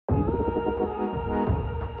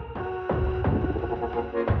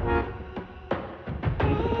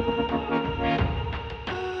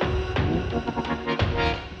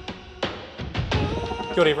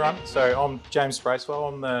Kia ora everyone. So I'm James Bracewell.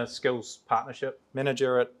 I'm the Skills Partnership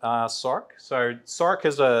Manager at SOREC. So SOREC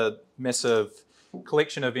is a massive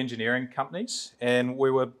collection of engineering companies, and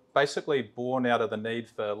we were basically born out of the need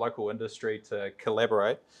for local industry to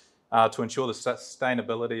collaborate to ensure the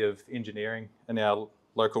sustainability of engineering in our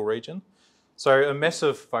local region. So a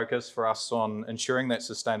massive focus for us on ensuring that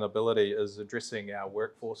sustainability is addressing our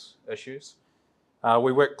workforce issues.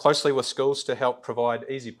 We work closely with schools to help provide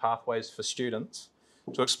easy pathways for students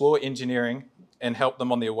to explore engineering and help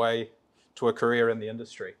them on their way to a career in the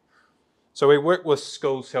industry. So we work with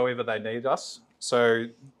schools however they need us. So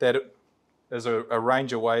that is a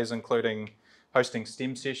range of ways, including hosting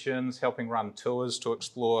STEM sessions, helping run tours to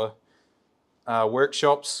explore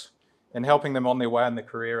workshops, and helping them on their way in the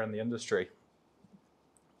career in the industry.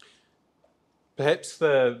 Perhaps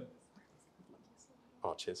the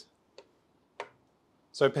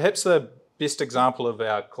best example of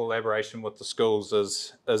our collaboration with the schools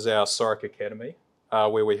is our SOREC Academy,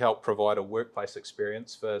 where we help provide a workplace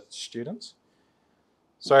experience for students.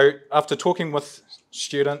 So after talking with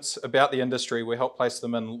students about the industry, we help place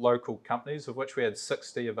them in local companies, of which we had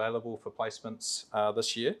 60 available for placements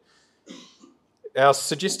this year. Our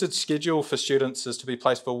suggested schedule for students is to be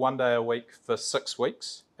placed for 1 day a week for 6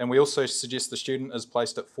 weeks, and we also suggest the student is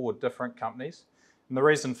placed at 4 different companies. And the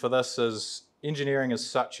reason for this is engineering is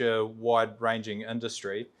such a wide-ranging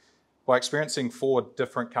industry. By experiencing 4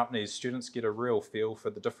 different companies, students get a real feel for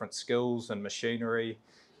the different skills and machinery,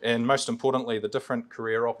 and most importantly, the different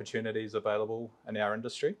career opportunities available in our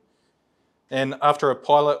industry. And after a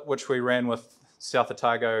pilot which we ran with South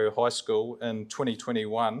Otago High School in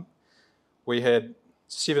 2021, we had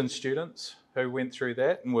 7 students who went through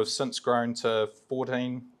that, and we've since grown to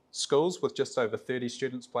 14 schools with just over 30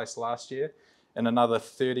 students placed last year, and another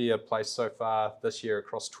 30 are placed so far this year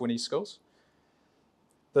across 20 schools.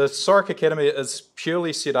 The SOREC Academy is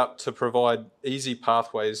purely set up to provide easy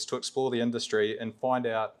pathways to explore the industry and find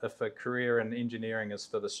out if a career in engineering is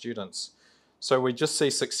for the students. So we just see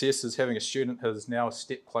success as having a student who is now a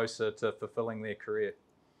step closer to fulfilling their career.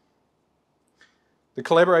 The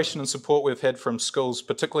collaboration and support we've had from schools,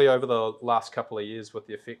 particularly over the last couple of years with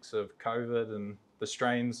the effects of COVID and the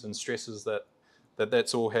strains and stresses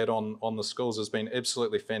that's all had on the schools, has been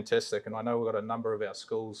absolutely fantastic. And I know we've got a number of our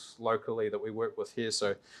schools locally that we work with here.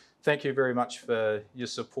 So thank you very much for your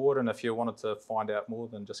support. And if you wanted to find out more,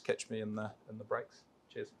 then just catch me in the breaks.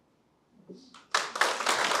 Cheers.